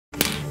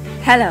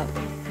Hello,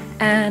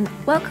 and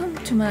welcome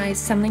to my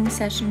summoning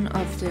session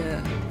of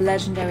the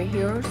Legendary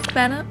Heroes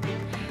banner.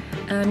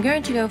 I'm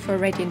going to go for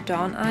Radiant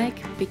Dawn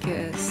Ike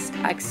because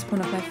Ike's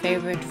one of my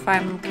favorite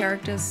Fire Emblem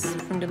characters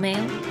from the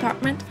male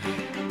department,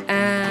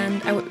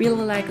 and I would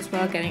really like as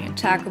well getting a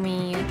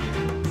Takumi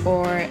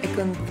or a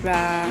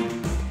Gunthra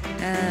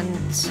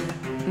and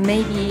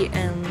maybe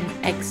an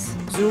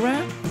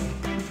X-Zura.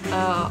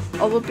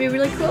 All would be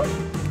really cool.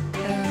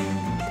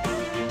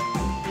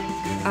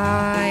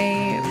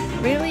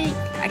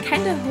 I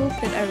kind of hope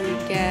that I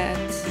will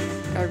get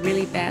a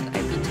really bad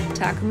IV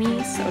to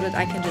Takumi so that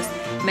I can just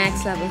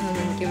max level him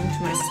and give him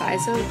to my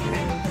Saizo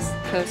and his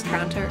close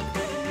counter,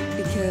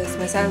 because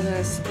my Saizo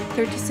has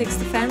 36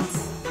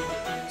 defense,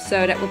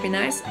 so that would be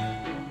nice.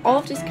 All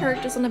of these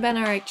characters on the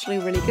banner are actually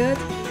really good.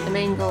 The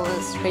main goal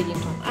is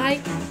Radiant Dawn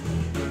Ike,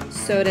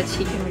 so that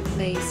she can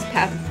replace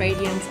Path of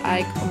Radiance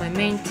Ike on my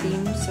main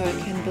team, so I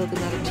can build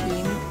another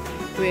team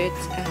with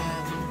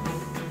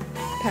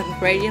Path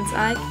of Radiance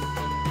Ike.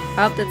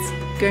 I hope that's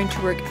going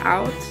to work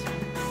out.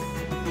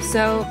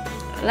 So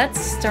let's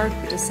start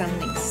with the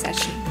summoning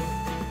session.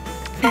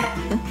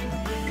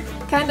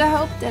 Kinda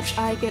hope that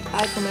I get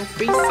Ike on my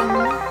free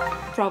summon.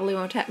 Probably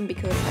won't happen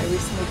because I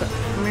recently got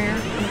Premiere on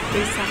a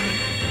free summon,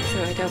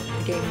 so I doubt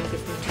the game will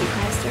give me 2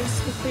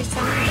 casters with free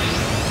summon.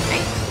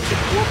 Hey, it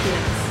would be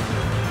nice.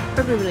 It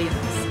would be really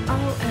nice.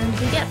 Oh, and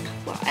we get,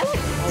 well, I like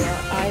her.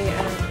 I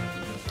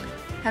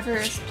have her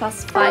as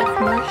 +5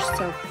 merch,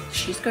 so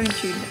she's going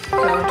to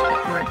go into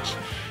that merch.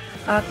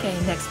 Okay,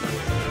 next one.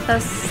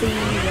 Let's see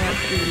what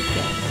we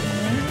get.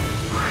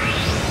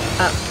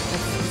 Oh,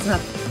 it's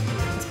nothing.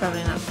 It's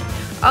probably nothing.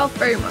 Oh,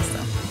 Fairy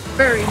Master.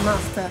 Fairy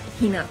Master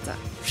Hinata.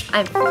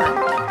 I'm fine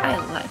with it. I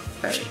like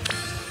fairy.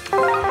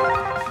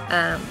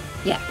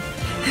 Yeah.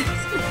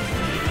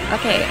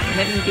 Okay,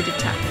 maybe we get a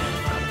tap.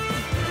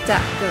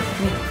 Tap, good,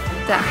 me.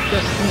 Tap,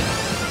 good, me.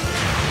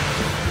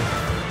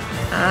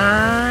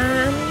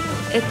 And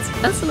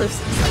it's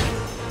Lucius.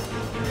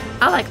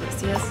 I like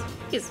Lucius.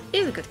 He's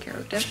a good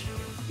character.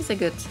 He's a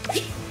good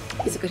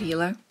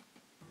healer.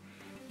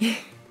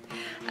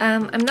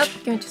 I'm not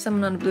going to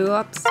summon on the blue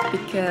ops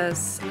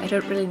because I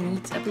don't really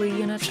need a blue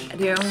unit.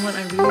 The only one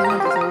I really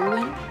want is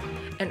Olwyn,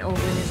 and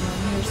Olwyn is not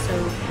here, so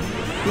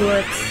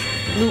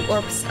blue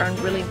orbs aren't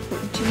really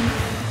important to me.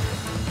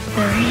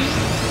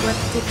 What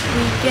did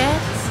we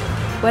get?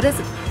 What is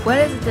it? What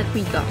is it that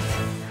we got?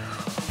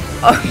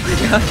 Oh my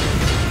god!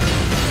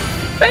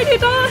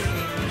 Radiant Dawn!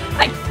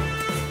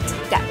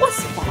 That was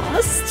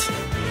fast!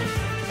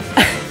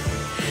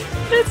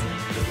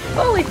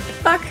 Holy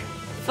fuck!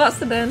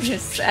 Faster than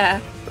his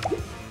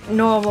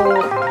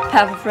normal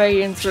Path of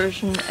Radiance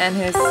version and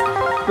his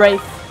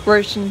Brave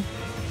version.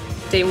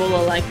 They will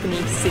all like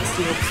beneath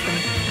 60 looks from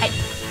me.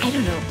 I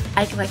don't know.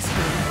 I like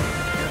Spring.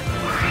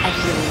 I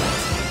really like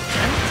Spring.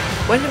 And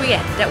what did we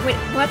get?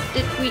 What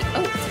did we...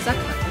 Oh,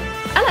 Sakura.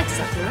 I like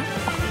Sakura.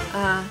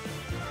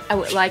 I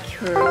would like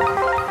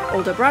her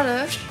older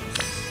brother,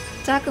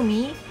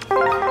 Takumi,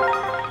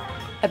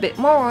 a bit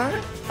more,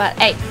 but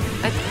hey,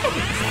 I think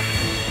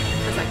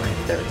that's like my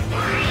third.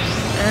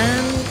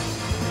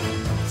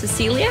 And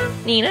Cecilia,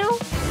 Nino,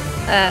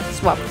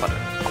 Swap.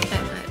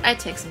 I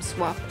take some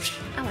Swap.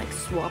 I like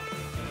Swap.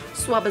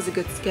 Swap is a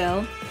good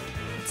skill.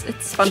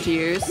 It's fun to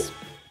use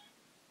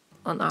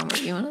on armored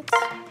units.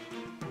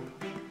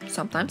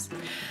 Sometimes.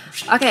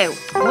 Okay,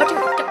 what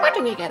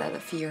do we get out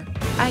of here?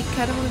 I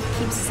kind of want to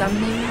keep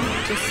summoning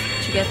just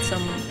to get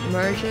some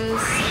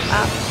merges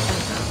up,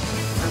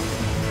 and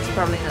it's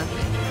probably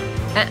nothing.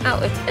 Oh,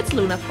 it's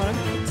Luna Fodder.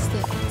 It's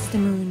the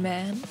Moon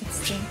Man.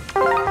 It's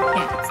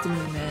the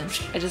Moon Man.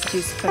 I just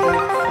use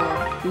Frederick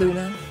for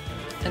Luna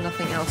and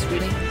nothing else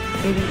really.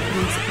 Maybe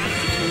Moon's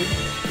too.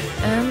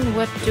 And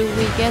what do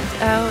we get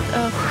out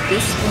of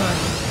this one?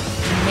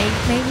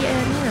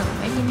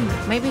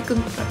 Maybe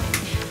Gunthra.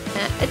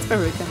 It's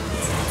very good.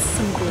 It's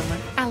some Glimmer.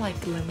 I like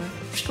Glimmer.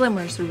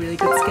 Glimmer is a really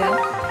good skill.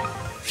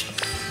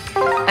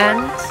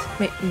 And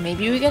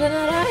maybe we get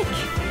another Ike.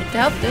 I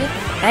doubt it.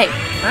 Hey,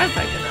 I'd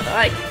like another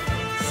Ike.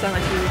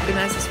 Sanaki would be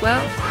nice as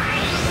well.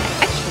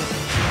 Actually,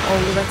 all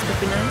the rest would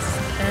be nice.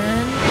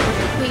 And what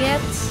did we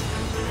get?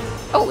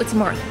 Oh, it's a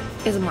Marth.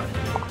 It's a Marth.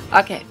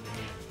 Okay.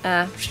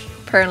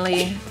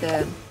 Apparently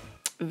the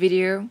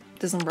video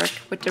doesn't work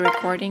with the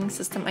recording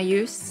system I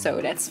use,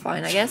 so that's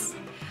fine, I guess.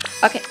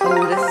 Okay.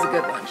 Oh, this is a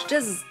good one.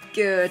 This is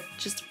good.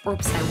 Just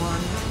Orbs I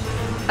want.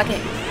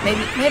 Okay.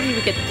 Maybe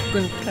we get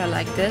Gunthra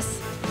like this.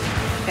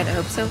 Kinda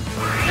hope so.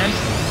 And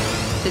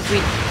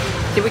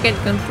did we get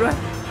Gunthra?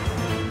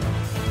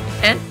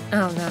 And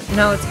oh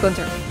no, it's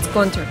Gunther. It's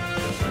Gunther,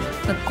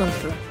 not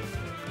Gunthra.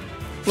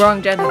 Wrong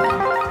gender,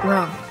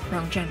 man.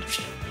 Wrong gender.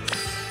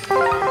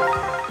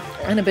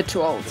 And a bit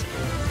too old.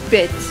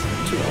 Bit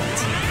too old.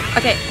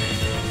 Okay.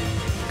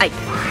 Ike.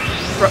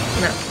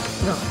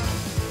 No.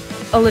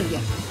 Olivia.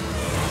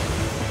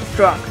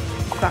 Drog.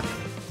 Fuck.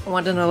 I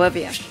want an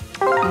Olivia.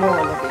 More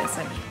Olivias,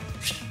 I mean.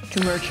 To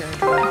merge her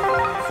into a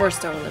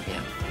 4-star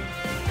Olivia.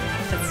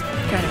 That's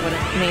kind of what I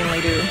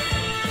mainly do.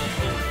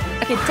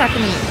 Okay,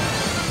 Takumi.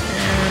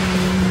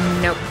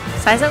 Nope.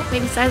 Sizo?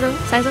 Maybe Sizo?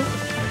 Sizo?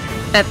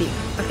 Matthew.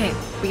 Okay,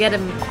 we get a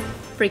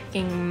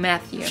freaking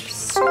Matthew.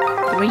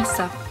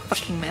 3-star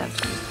fucking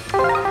Matthew.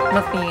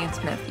 Nothing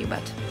against Matthew,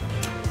 but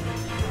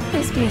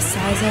please be a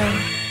Sizo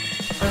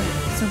or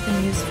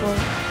something useful.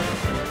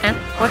 And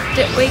what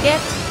did we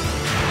get?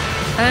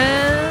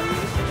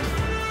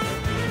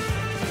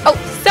 Oh,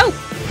 soap!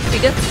 We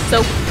got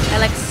soap. I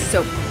like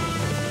soap.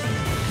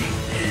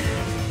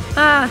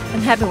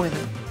 I'm happy with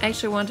him. I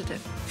actually wanted him.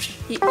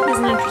 He's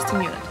an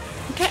interesting unit.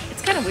 Okay,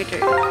 it's kind of weird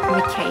that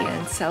Mikaela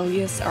and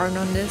Celius aren't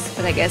on this,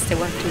 but I guess they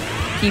want to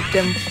keep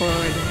them for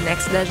the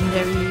next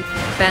legendary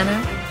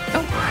banner.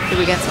 Oh, did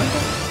we get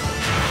something?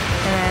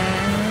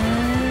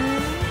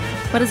 And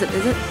what is it?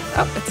 Is it?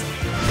 Oh, it's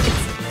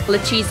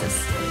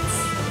Lecheeses.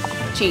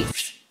 It's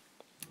cheese.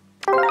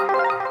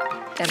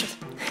 Damn it.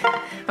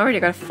 I already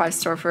got a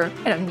 5-star for her.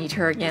 I don't need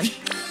her again.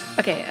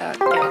 Okay,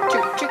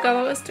 two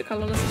colorless. Two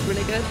colorless is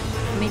really good.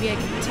 Maybe I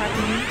can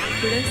tackle me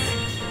through this.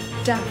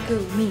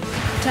 Tackle me.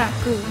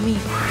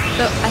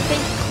 So I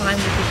think climb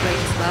would be great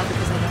as well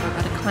because I never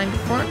got a climb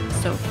before.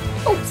 So,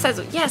 oh,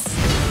 Sizo, yes.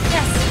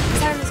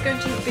 Sizo's going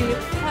to be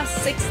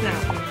 +6 now.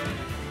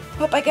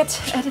 Hope I get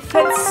a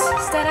defense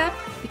stat up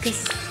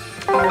because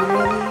I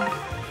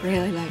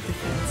really like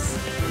defense.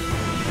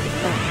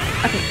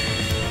 Oh, okay.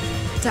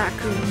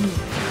 Tackle me.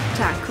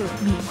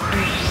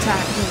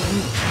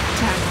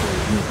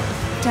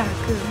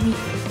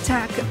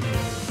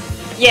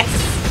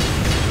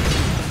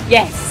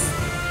 Yes!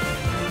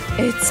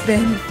 It's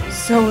been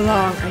so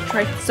long. I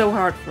tried so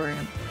hard for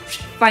him.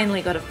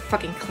 Finally got a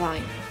fucking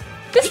climb.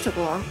 This took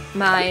long.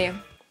 My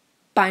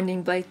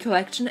Binding Blade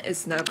collection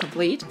is now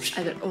complete.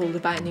 I did all the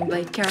Binding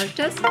Blade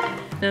characters.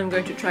 And I'm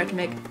going to try to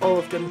make all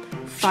of them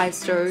 5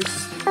 stars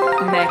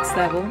max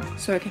level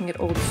so I can get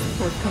all the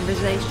support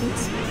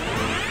conversations.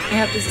 I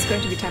hope this is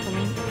going to be tackle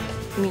me.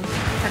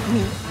 Tackle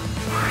me.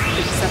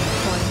 Except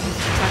point,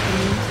 tackle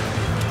me.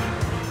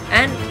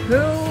 And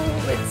who?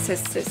 It's his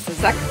sister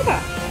Sakura.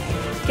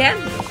 Again?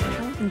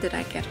 How often did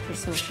I get her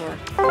so far?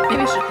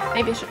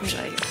 Maybe I should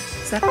tell you.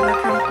 Sakura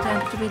count at the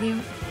end of the video.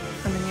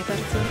 How many I got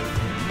it for?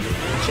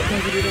 Should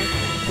maybe do that.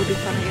 Would be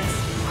fun, I guess.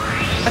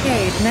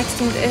 Okay, the next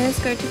one is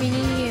going to be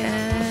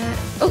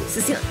oh,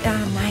 Cecilia.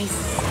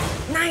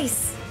 Nice.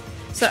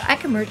 So I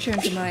can merge her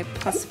into my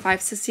 +5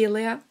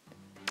 Cecilia.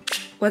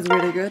 Was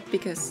really good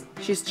because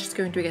she's just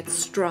going to get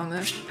stronger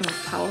and more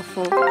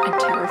powerful and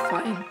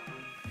terrifying.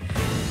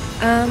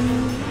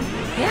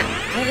 Yeah,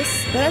 let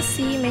us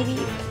see, maybe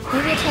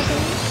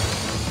attacking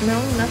me? No,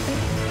 nothing?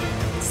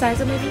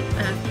 Sizo maybe?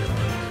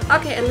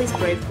 Okay, at least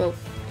Brave Bolt.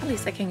 At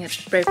least I can get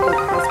Brave Bolt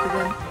plus with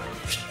him.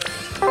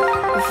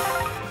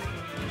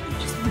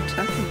 Just not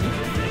attacking me.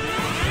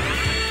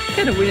 I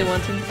kinda really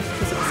want him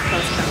because it was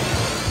close down.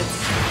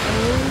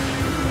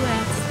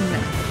 That's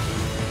not.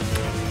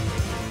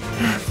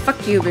 Fuck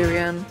you,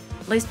 Birion.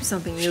 At least be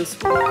something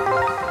useful.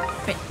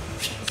 Wait.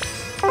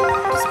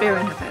 Does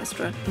Birion have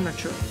Astra? I'm not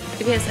sure.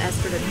 If he has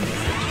Astra, then he has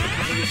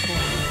actually useful.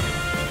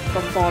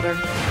 For fodder.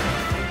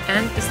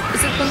 And is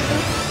it Gunther?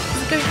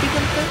 Is it going to be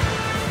Gunther?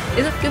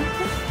 Is it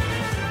Gunther?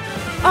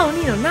 Oh,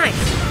 Nino,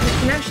 nice!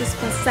 Now she's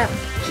 +7.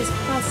 She's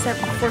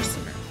 +7 for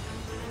Summer.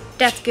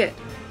 That's good.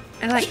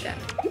 I like that.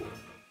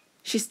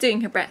 She's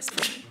doing her best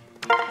for me,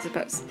 I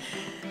suppose.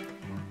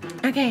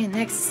 Okay,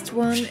 next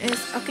one is...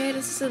 Okay,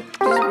 this is a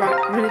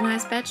really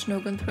nice badge. No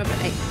Gunther, but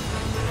hey.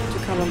 2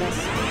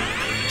 colorless.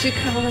 2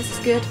 colorless is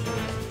good.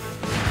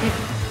 Maybe.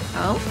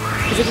 Oh,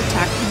 is it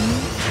attacking me?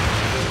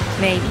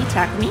 Maybe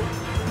attack me.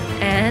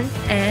 And...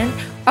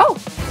 Oh!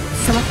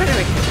 Summer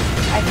Frederick!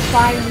 I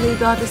finally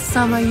got a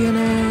summer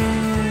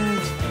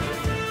unit!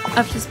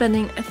 After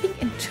spending, I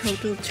think in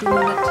total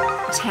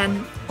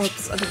 210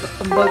 orbs on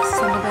both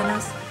summer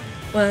banners.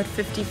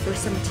 150 for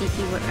some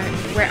TP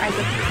where I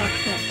got caught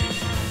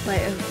by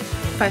a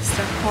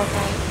 5-star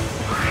Hawkeye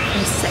in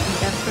the second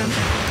death room.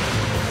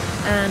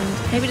 And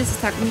maybe this is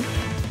attacking me.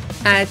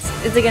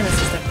 It's again a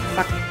sister.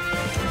 Fuck.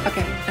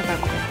 Okay, I'm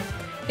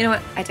fine. You know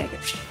what? I take it.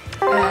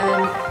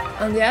 And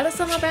on the other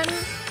summer banner,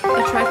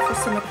 I tried for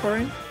Summer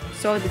Corin.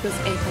 So because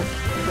A is really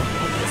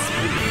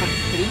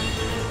fucking pretty,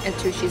 and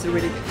 2, she's a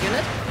really good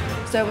unit.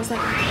 So I was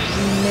like,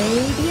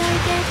 maybe I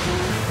get her.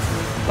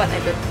 But I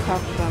got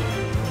cocked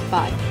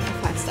by a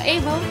 5-star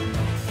Abel,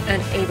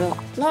 and Abel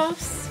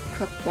loves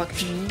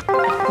blocking me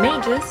at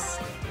mages.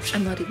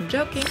 I'm not even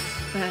joking.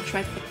 When I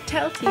tried for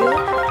Telltale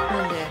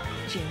on the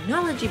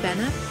Genealogy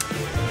banner,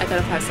 I got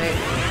a 5-star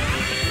Abel.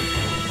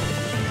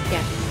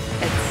 Yeah,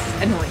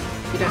 it's annoying.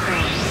 You don't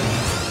know.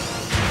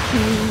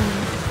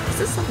 Is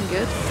this something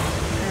good?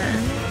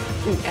 And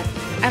ooh,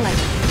 Effie. I like it.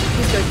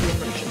 He's going to be a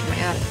merchant for my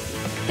ad. I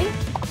think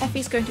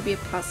Effie's going to be a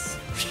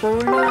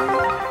 +4 now.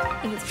 I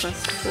think it's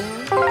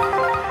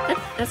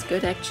 +4. That's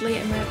good actually,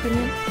 in my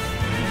opinion.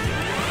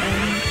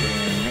 And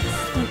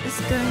is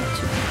going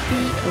to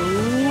be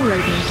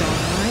Raven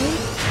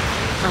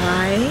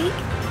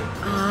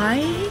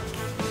Ike,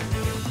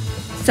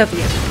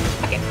 Sophia.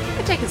 Okay,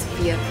 I take a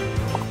Sophia.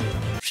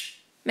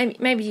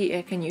 Maybe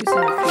I can use it in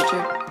the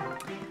future.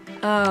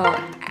 Oh,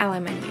 ally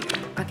menu.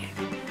 Okay.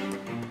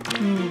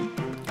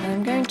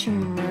 I'm going to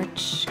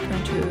merge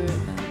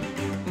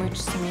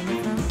some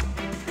info.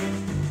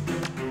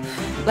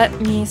 Let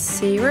me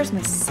see, where's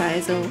my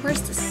Sizo?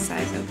 Where's the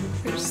Sizo?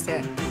 Where's the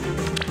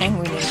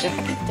Angry Ninja?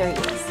 Okay, there he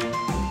is.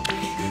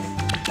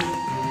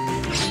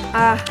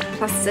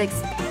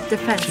 +6.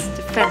 Defense.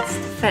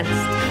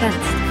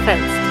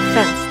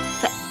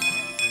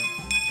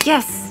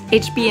 Yes!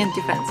 HP and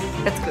defense.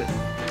 That's good.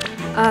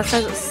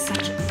 Sizo is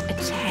such a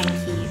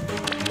tanky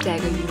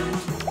dagger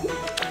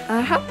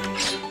unit. How?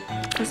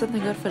 For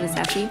something good for this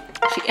Effie.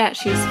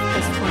 She's +4.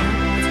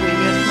 That's really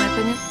good in my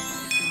opinion.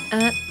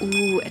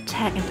 Ooh,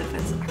 attack and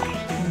defense. Okay,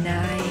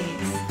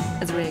 nice.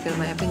 That's really good in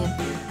my opinion.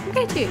 I'm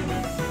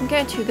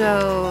going to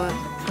go.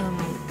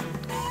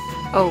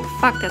 Oh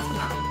fuck,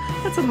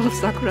 that's a lot of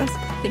Sakuras.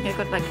 I think I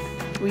got like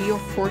 3 or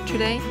 4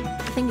 today.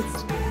 I think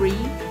it's 3.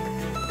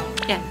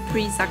 Yeah,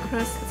 3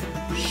 Sakuras. That's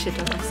a shit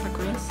ton of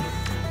Sakuras.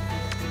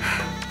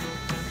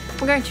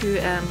 I'm going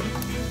to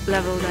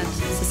level that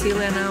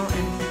Cecilia now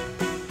and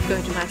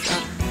going to max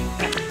out.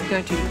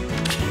 Going to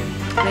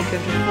make her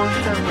to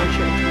 4-star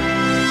merchant.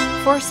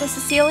 4-star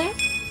Cecilia,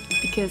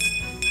 because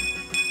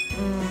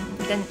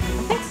then I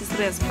think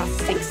Cecilia is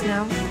 +6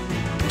 now.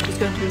 She's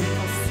going to be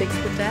 +6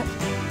 with that,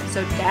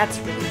 so that's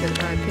really good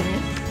in my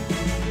opinion.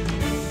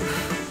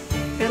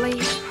 Really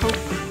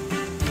hope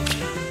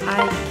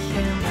I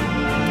can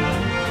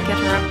get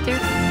her up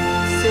there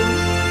soon.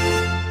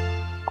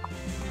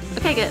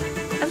 Okay, good.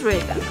 That's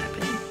really good in my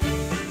opinion.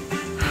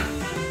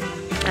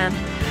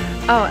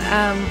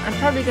 I'm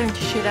probably going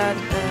to shoot out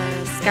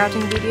a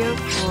scouting video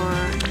for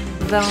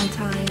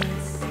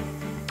Valentine's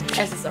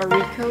SSR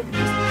Rico.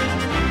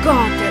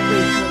 God, that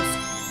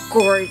Rico's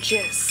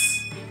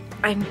gorgeous.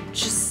 I'm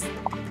just...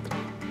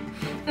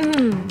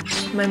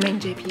 My main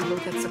JP will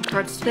get some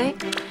cards today.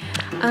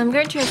 I'm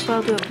going to as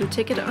well do a blue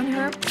ticket on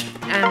her.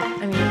 My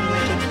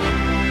JP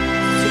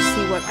to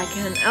see what I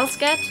can else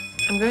get.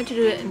 I'm going to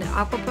do it in the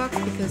Aqua box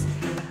because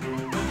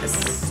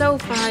so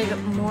far I got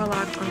more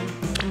luck on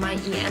my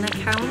EN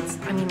accounts,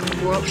 my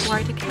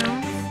worldwide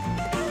accounts,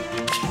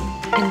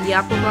 in the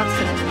Aqua box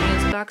and in the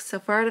Muse box. So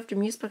far out of the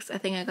Muse box, I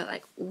think I got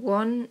like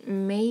 1,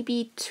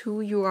 maybe 2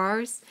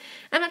 URs.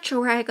 I'm not sure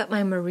where I got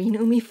my Marine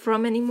Umi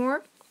from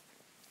anymore.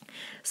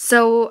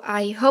 So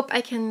I hope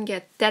I can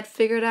get that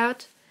figured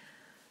out.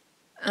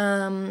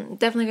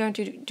 Definitely going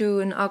to do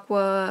an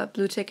Aqua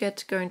blue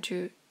ticket, going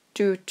to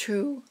do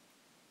two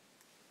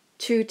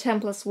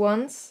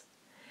 10+1s.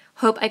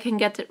 Hope I can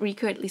get that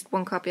Rico at least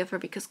 1 copy of her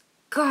because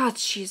God,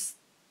 she's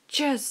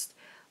just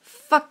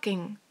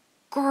fucking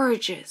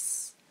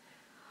gorgeous.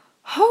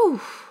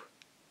 Oh,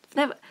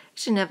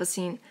 never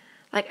seen.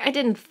 Like, I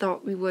didn't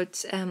thought we would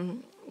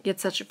get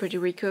such a pretty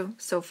Rico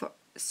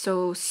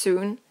so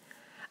soon.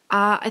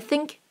 I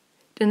think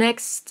the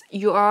next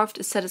UR of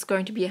the set is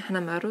going to be a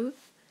Hanamaru.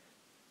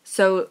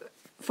 So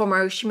for my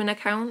Oshiman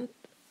account,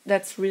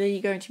 that's really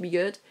going to be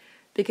good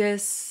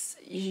because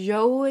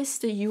Yo is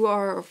the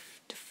UR of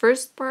the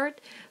first part,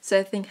 so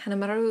I think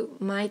Hanamaru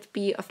might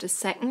be of the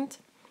second.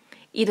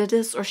 Either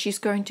this or she's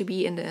going to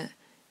be in the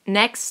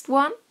next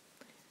one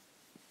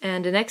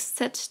and the next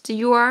set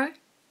the UR,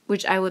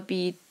 which I would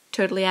be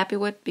totally happy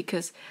with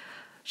because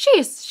she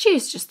is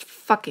just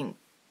fucking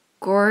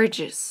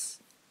gorgeous.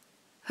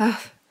 I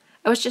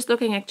was just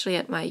looking actually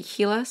at my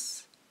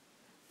healers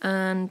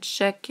and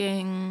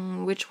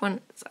checking which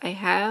ones I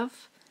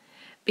have,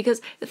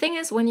 because the thing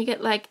is, when you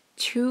get like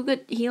 2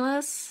 good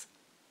healers,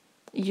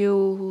 if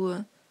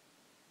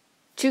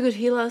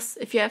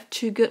you have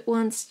 2 good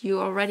ones, you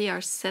already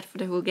are set for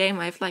the whole game.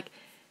 I have like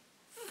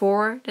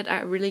 4 that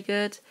are really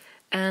good,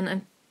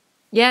 and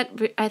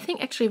I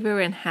think actually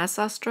Virian has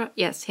Astra.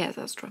 Yes, he has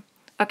Astra.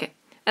 Okay,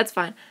 that's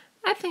fine.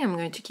 I think I'm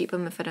going to keep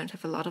him if I don't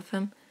have a lot of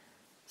him.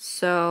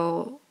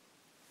 So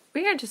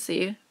we're going to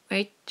see.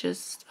 Wait,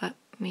 just let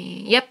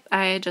me... Yep,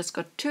 I just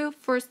got 2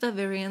 4-star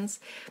variants,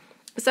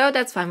 so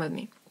that's fine with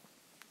me.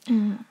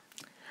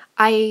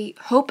 I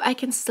hope I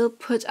can still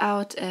put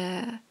out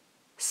a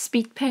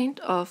speed paint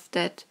of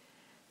that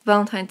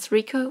Valentine's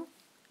Rico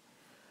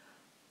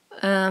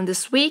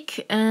this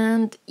week,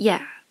 and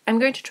yeah, I'm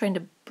going to train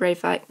the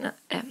Brave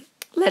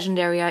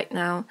Legendary Ike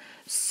now.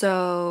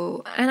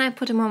 So, and I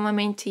put him on my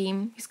main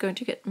team. He's going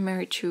to get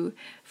married to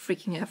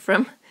freaking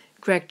Ephraim,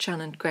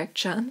 Greg-chan and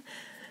Greg-chan.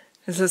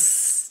 This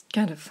is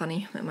kind of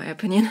funny in my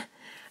opinion.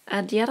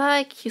 And the other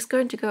Ike, he's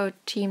going to go a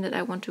team that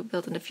I want to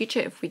build in the future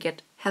if we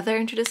get Heather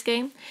into this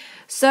game.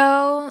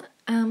 So,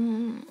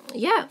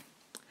 yeah.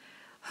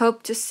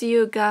 Hope to see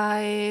you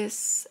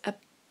guys a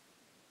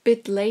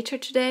bit later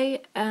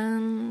today,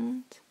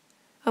 and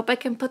hope I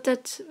can put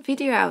that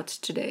video out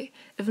today.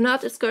 If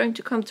not, it's going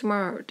to come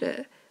tomorrow,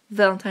 the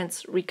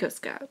Valentine's Rico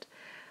Scout.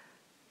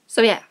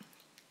 So yeah,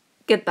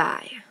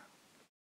 goodbye.